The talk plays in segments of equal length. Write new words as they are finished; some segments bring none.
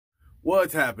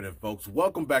What's happening, folks?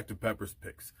 Welcome back to Pepper's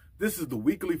Picks. This is the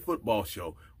weekly football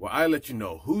show where I let you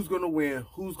know who's going to win,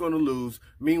 who's going to lose,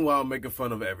 meanwhile making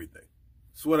fun of everything.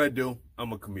 That's what I do.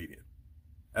 I'm a comedian.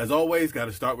 As always, got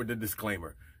to start with the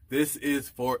disclaimer. This is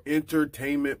for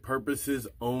entertainment purposes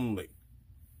only.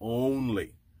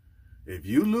 Only. If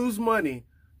you lose money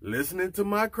listening to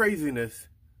my craziness,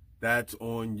 that's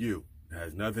on you. It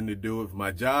has nothing to do with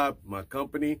my job, my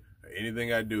company, or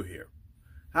anything I do here.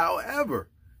 However,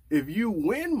 if you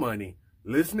win money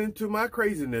listening to my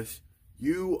craziness,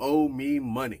 you owe me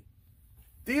money.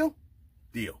 Deal?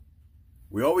 Deal.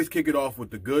 We always kick it off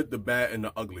with the good, the bad, and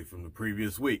the ugly from the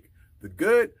previous week. The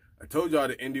good, I told y'all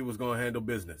that Indy was going to handle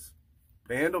business.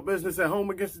 They handled business at home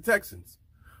against the Texans.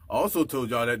 I also told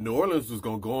y'all that New Orleans was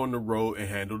going to go on the road and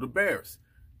handle the Bears.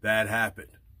 That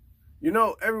happened. You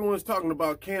know, everyone's talking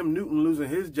about Cam Newton losing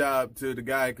his job to the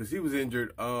guy because he was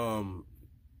injured.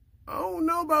 I don't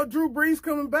know about Drew Brees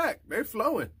coming back. They're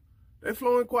flowing. They're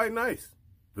flowing quite nice.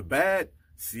 The bad,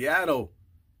 Seattle.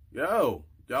 Yo,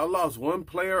 y'all lost one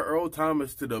player, Earl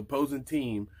Thomas, to the opposing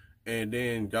team, and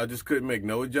then y'all just couldn't make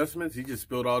no adjustments. He just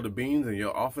spilled all the beans, and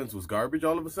your offense was garbage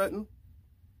all of a sudden?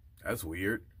 That's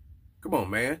weird. Come on,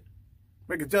 man.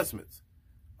 Make adjustments.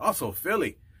 Also,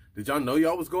 Philly. Did y'all know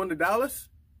y'all was going to Dallas?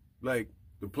 Like,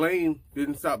 the plane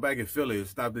didn't stop back in Philly. It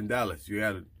stopped in Dallas. You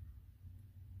had to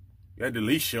at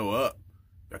least show up.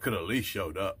 I could have at least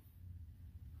showed up.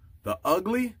 The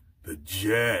ugly? The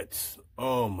Jets.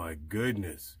 Oh, my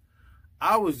goodness.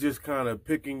 I was just kind of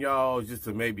picking y'all just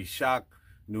to maybe shock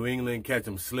New England, catch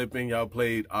them slipping. Y'all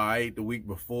played all right the week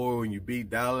before when you beat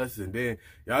Dallas, and then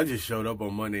y'all just showed up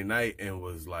on Monday night and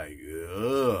was like,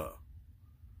 ugh.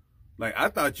 Like, I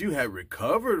thought you had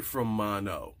recovered from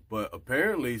mono, but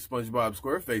apparently SpongeBob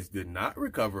SquareFace did not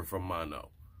recover from mono.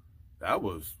 That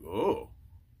was, oh.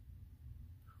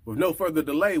 With no further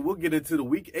delay, we'll get into the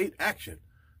Week 8 action.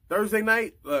 Thursday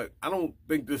night, look, I don't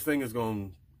think this thing is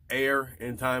going to air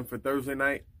in time for Thursday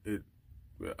night. I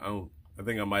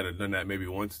think I might have done that maybe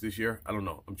once this year. I don't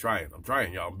know. I'm trying,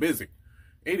 y'all. I'm busy.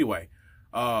 Anyway,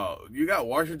 you got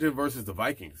Washington versus the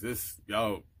Vikings.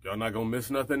 Y'all not going to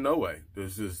miss nothing, no way.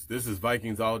 This is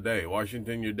Vikings all day.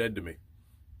 Washington, you're dead to me.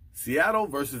 Seattle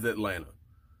versus Atlanta.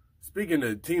 Speaking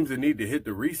of teams that need to hit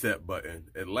the reset button,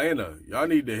 Atlanta, y'all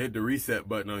need to hit the reset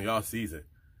button on y'all season.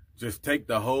 Just take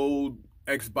the whole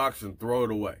Xbox and throw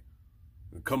it away.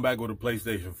 And come back with a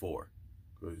PlayStation 4.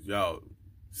 Because y'all,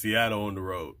 Seattle on the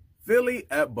road. Philly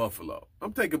at Buffalo.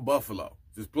 I'm taking Buffalo.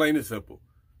 Just plain and simple.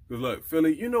 Because look,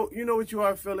 Philly, you know what you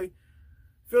are, Philly?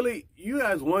 Philly, you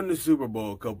guys won the Super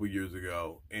Bowl a couple years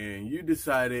ago, and you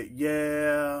decided,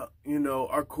 yeah,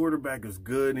 our quarterback is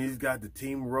good, and he's got the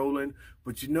team rolling,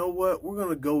 but you know what? We're going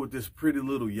to go with this pretty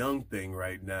little young thing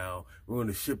right now. We're going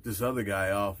to ship this other guy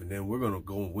off, and then we're going to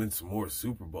go and win some more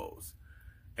Super Bowls.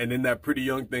 And then that pretty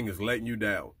young thing is letting you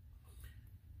down.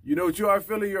 You know what you are,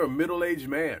 Philly? You're a middle-aged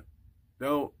man.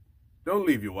 Don't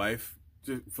leave your wife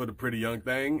just for the pretty young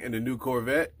thing and the new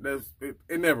Corvette.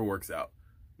 It never works out.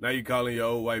 Now you calling your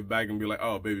old wife back and be like,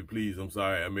 oh, baby, please, I'm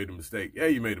sorry, I made a mistake. Yeah,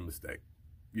 you made a mistake.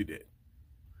 You did.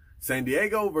 San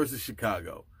Diego versus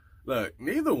Chicago. Look,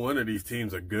 neither one of these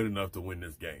teams are good enough to win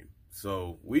this game.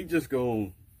 So we just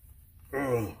gonna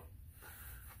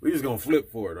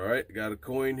flip for it, all right? Got a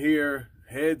coin here.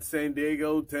 Head San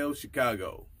Diego, tail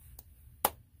Chicago.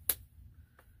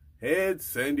 Head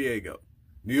San Diego.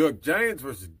 New York Giants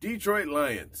versus Detroit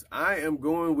Lions. I am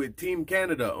going with Team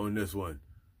Canada on this one.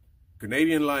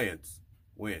 Canadian Lions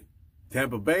win.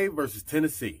 Tampa Bay versus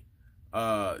Tennessee.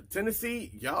 Tennessee,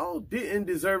 y'all didn't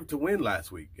deserve to win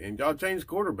last week, and y'all changed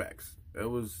quarterbacks. It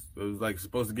was like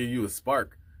supposed to give you a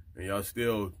spark, and y'all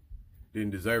still didn't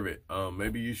deserve it.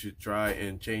 Maybe you should try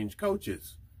and change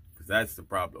coaches, because that's the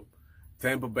problem.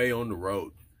 Tampa Bay on the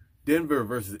road. Denver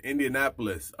versus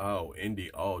Indianapolis. Oh,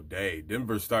 Indy all day.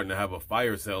 Denver's starting to have a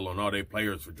fire sale on all their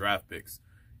players for draft picks.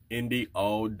 Indy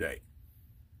all day.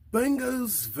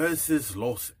 Bengals versus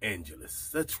Los Angeles.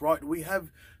 That's right, we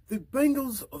have the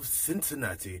Bengals of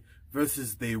Cincinnati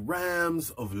versus the Rams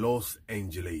of Los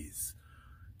Angeles.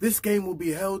 This game will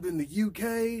be held in the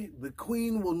UK. The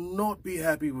Queen will not be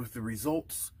happy with the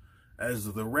results,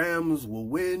 as the Rams will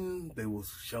win. They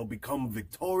shall become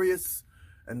victorious,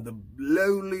 and the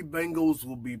lowly Bengals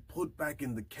will be put back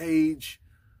in the cage.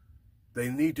 They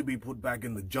need to be put back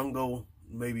in the jungle.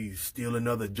 Maybe steal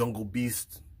another jungle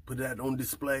beast. Put that on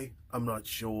display. I'm not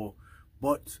sure.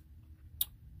 But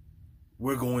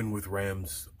we're going with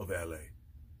Rams of LA.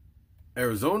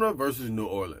 Arizona versus New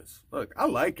Orleans. Look, I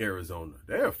like Arizona.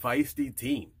 They're a feisty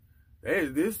team. They're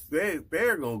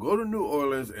going to go to New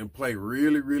Orleans and play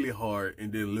really, really hard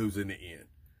and then lose in the end.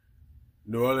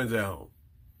 New Orleans at home.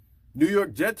 New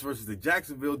York Jets versus the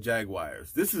Jacksonville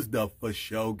Jaguars. This is the for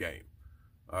show game.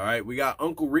 All right, we got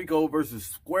Uncle Rico versus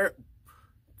Square.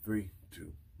 3,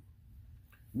 2.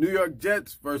 New York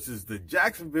Jets versus the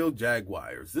Jacksonville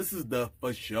Jaguars. This is the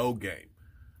for show game.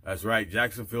 That's right,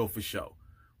 Jacksonville for show.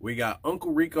 We got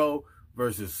Uncle Rico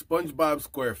versus SpongeBob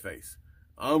SquareFace.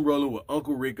 I'm rolling with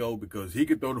Uncle Rico because he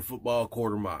can throw the football a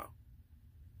quarter mile.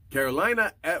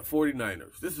 Carolina at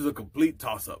 49ers. This is a complete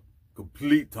toss-up.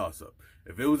 Complete toss-up.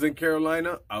 If it was in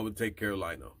Carolina, I would take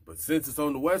Carolina. But since it's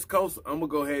on the West Coast, I'm going to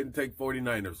go ahead and take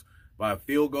 49ers by a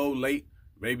field goal late,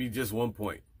 maybe just 1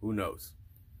 point. Who knows?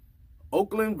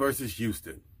 Oakland versus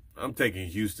Houston. I'm taking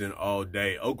Houston all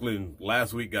day. Oakland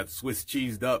last week got Swiss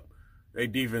cheesed up. Their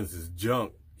defense is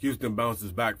junk. Houston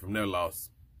bounces back from their loss.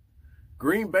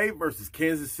 Green Bay versus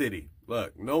Kansas City.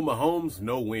 Look, no Mahomes,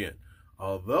 no win.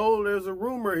 Although there's a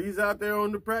rumor he's out there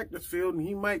on the practice field and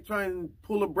he might try and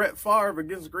pull a Brett Favre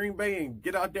against Green Bay and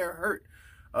get out there hurt.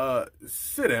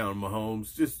 Sit down,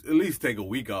 Mahomes. Just at least take a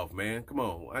week off, man. Come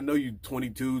on. I know you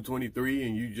 22, 23,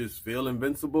 and you just feel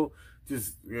invincible.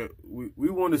 Just we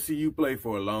want to see you play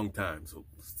for a long time. So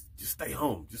just stay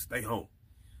home. Just stay home.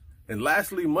 And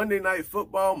lastly, Monday Night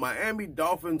Football, Miami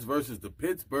Dolphins versus the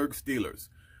Pittsburgh Steelers.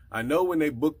 I know when they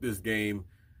booked this game,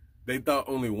 they thought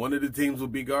only one of the teams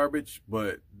would be garbage,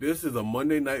 but this is a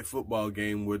Monday Night Football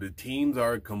game where the teams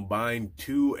are combined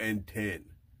 2-10.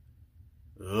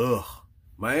 Ugh.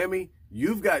 Miami,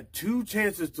 you've got 2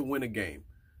 chances to win a game.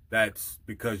 That's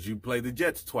because you play the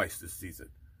Jets twice this season.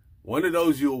 One of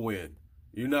those you'll win.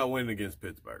 You're not winning against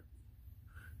Pittsburgh.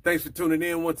 Thanks for tuning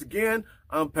in once again.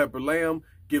 I'm Pepper Lamb.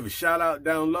 Give a shout out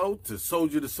down low to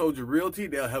Soldier to Soldier Realty.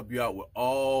 They'll help you out with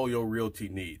all your realty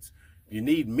needs. If you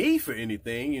need me for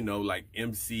anything, you know, like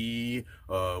MC,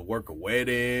 work a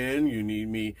wedding, you need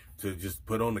me to just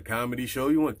put on a comedy show,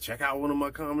 you want to check out one of my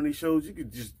comedy shows, you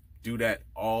could just do that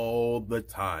all the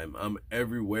time. I'm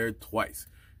everywhere twice.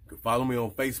 You can follow me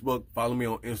on Facebook, follow me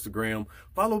on Instagram,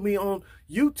 follow me on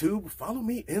YouTube, follow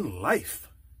me in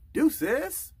life.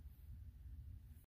 Deuces.